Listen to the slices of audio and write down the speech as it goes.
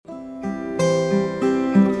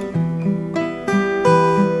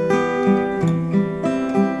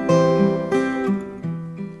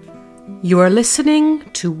You are listening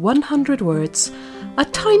to 100 Words, a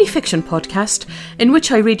tiny fiction podcast in which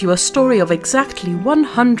I read you a story of exactly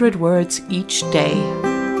 100 words each day.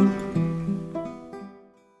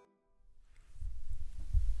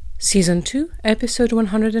 Season 2, Episode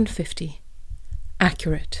 150.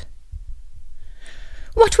 Accurate.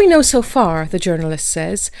 What we know so far, the journalist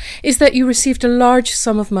says, is that you received a large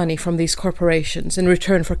sum of money from these corporations in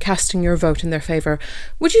return for casting your vote in their favour.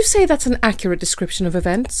 Would you say that's an accurate description of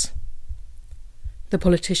events? The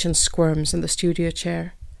politician squirms in the studio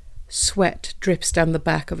chair. Sweat drips down the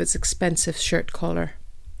back of his expensive shirt collar.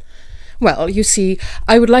 Well, you see,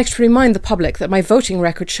 I would like to remind the public that my voting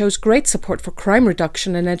record shows great support for crime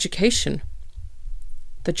reduction and education.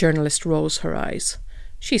 The journalist rolls her eyes.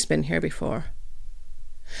 She's been here before.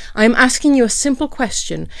 I am asking you a simple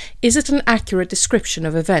question. Is it an accurate description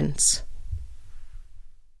of events?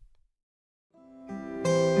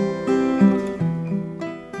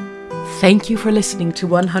 Thank you for listening to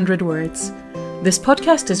 100 Words. This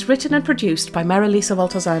podcast is written and produced by Marilisa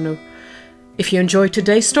Valtazano. If you enjoyed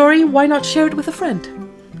today's story, why not share it with a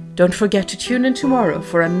friend? Don't forget to tune in tomorrow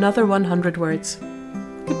for another 100 Words.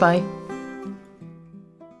 Goodbye.